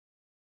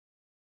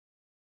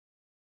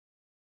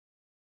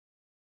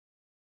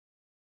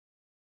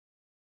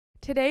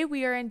Today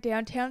we are in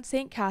downtown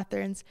St.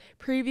 Catharines,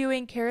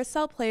 previewing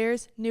Carousel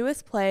Players'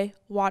 newest play,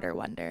 Water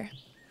Wonder.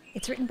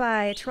 It's written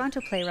by a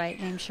Toronto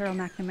playwright named Cheryl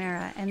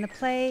McNamara, and the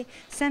play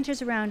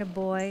centers around a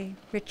boy,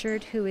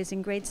 Richard, who is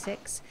in grade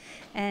 6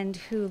 and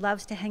who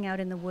loves to hang out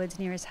in the woods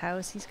near his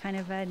house. He's kind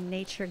of a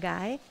nature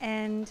guy,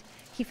 and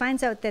he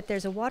finds out that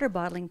there's a water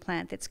bottling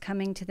plant that's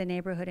coming to the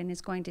neighborhood and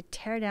is going to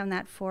tear down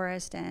that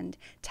forest and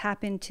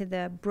tap into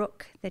the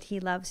brook that he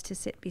loves to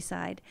sit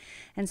beside.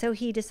 And so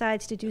he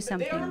decides to do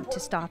something to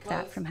stop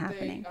that from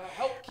happening.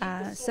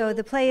 So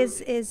the play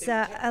is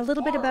a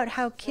little bit about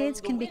how kids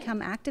can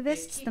become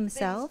activists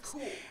themselves,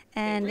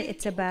 and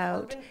it's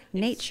about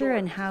nature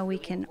and how we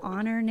can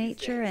honor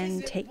nature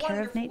and take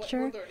care of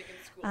nature.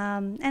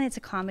 And it's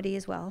a comedy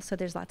as well, so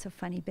there's lots of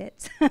funny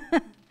bits.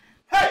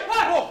 Hey!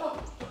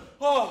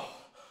 Oh!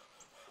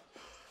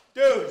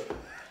 Dude!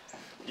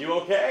 You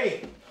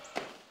okay?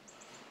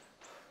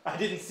 I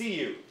didn't see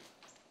you.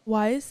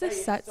 Why is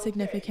this set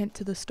significant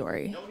to the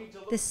story?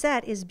 The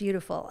set is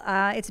beautiful.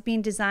 It's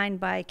being designed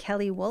by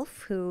Kelly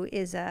Wolfe, who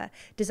is a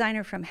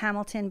designer from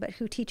Hamilton, but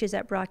who teaches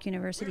at Brock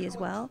University as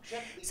well.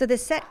 So the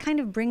set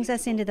kind of brings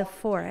us into the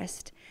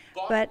forest.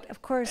 But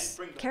of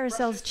course,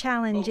 Carousel's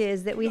challenge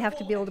is that we have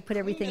to be able to put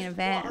everything in a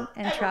van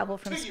and travel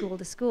from school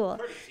to school.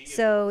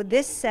 So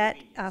this set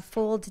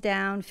folds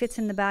down, fits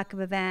in the back of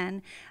a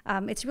van.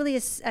 It's really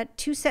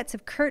two sets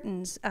of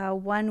curtains,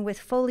 one with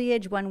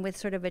foliage, one with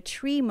sort of a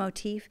tree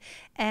motif,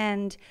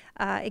 and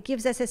it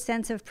gives us a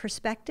sense of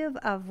perspective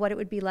of what it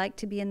would be like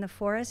to be in the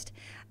forest.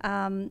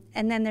 And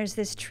then there's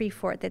this tree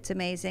fort that's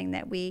amazing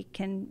that we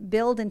can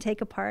build and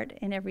take apart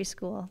in every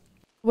school.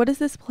 What does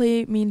this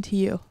play mean to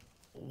you?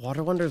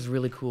 Water Wonder is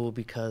really cool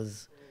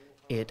because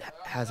it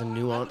has a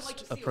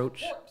nuanced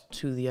approach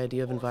to the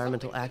idea of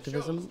environmental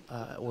activism,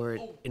 where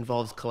it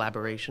involves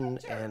collaboration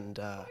and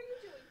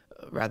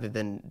rather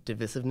than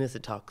divisiveness,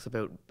 it talks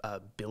about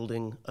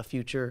building a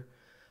future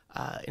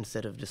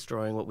instead of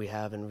destroying what we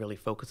have, and really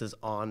focuses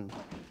on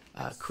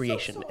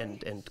creation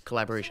and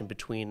collaboration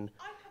between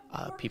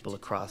people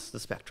across the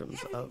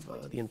spectrums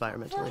of the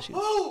environmental issues.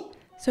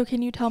 So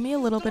can you tell me a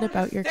little bit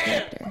about your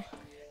character?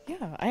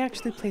 Yeah, I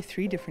actually play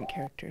 3 different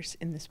characters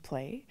in this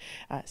play.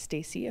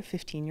 Stacy, a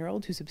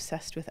 15-year-old who's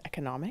obsessed with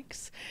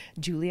economics.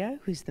 Julia,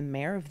 who's the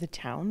mayor of the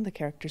town the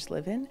characters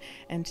live in.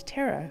 And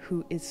Tara,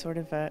 who is sort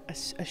of a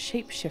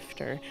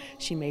shapeshifter.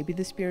 She may be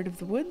the spirit of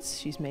the woods,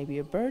 she's maybe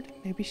a bird,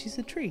 maybe she's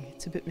a tree.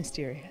 It's a bit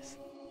mysterious.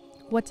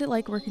 What's it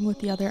like working with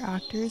the other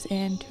actors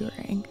and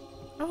touring?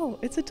 Oh,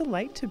 it's a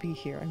delight to be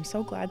here. I'm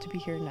so glad to be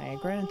here in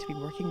Niagara and to be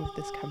working with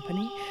this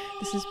company.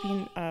 This has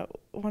been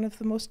one of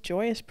the most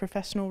joyous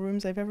professional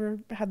rooms I've ever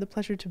had the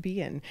pleasure to be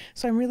in.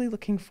 So I'm really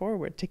looking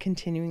forward to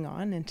continuing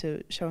on and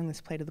to showing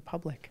this play to the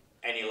public.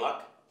 Any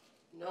luck?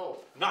 No.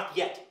 Not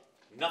yet.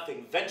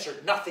 Nothing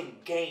ventured, nothing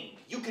gained.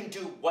 You can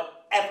do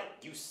whatever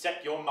you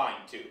set your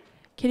mind to.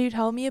 Can you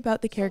tell me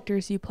about the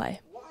characters you play?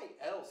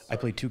 I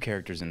play 2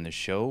 characters in this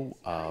show,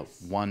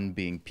 one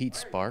being Pete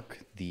Spark,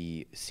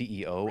 the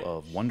CEO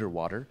of Wonder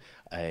Water,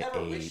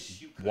 a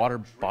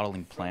water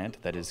bottling plant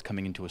that is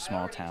coming into a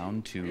small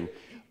town to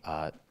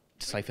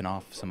siphon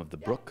off some of the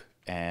brook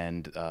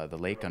and the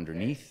lake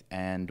underneath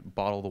and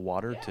bottle the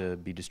water to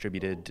be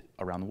distributed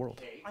around the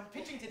world.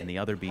 And the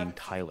other being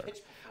Tyler,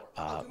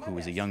 who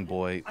is a young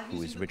boy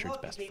who is Richard's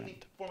best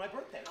friend.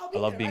 I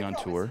love being on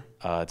tour.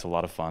 It's a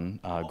lot of fun.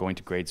 Going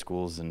to grade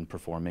schools and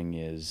performing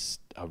is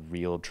a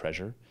real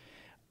treasure.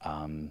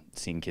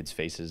 Seeing kids'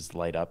 faces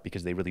light up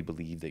because they really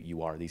believe that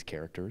you are these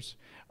characters.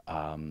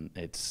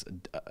 It's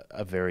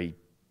a very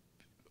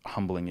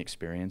humbling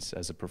experience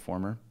as a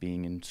performer,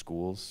 being in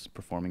schools,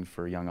 performing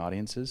for young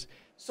audiences.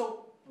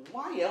 So,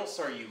 why else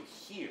are you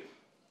here?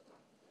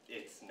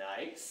 It's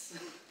nice.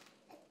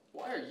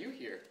 Why are you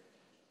here?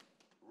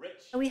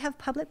 We have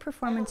public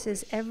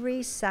performances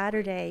every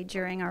Saturday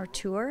during our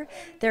tour.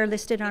 They're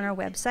listed on our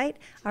website.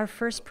 Our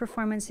first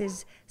performance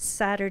is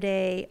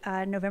Saturday,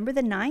 November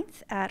the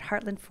 9th at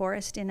Heartland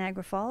Forest in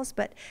Niagara Falls,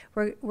 but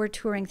we're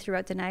touring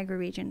throughout the Niagara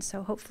region,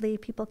 so hopefully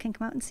people can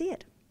come out and see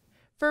it.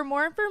 For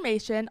more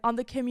information on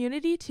the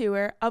community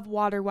tour of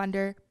Water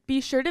Wonder, be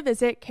sure to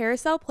visit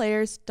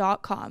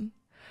carouselplayers.com.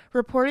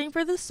 Reporting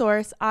for The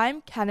Source,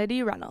 I'm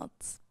Kennedy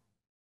Reynolds.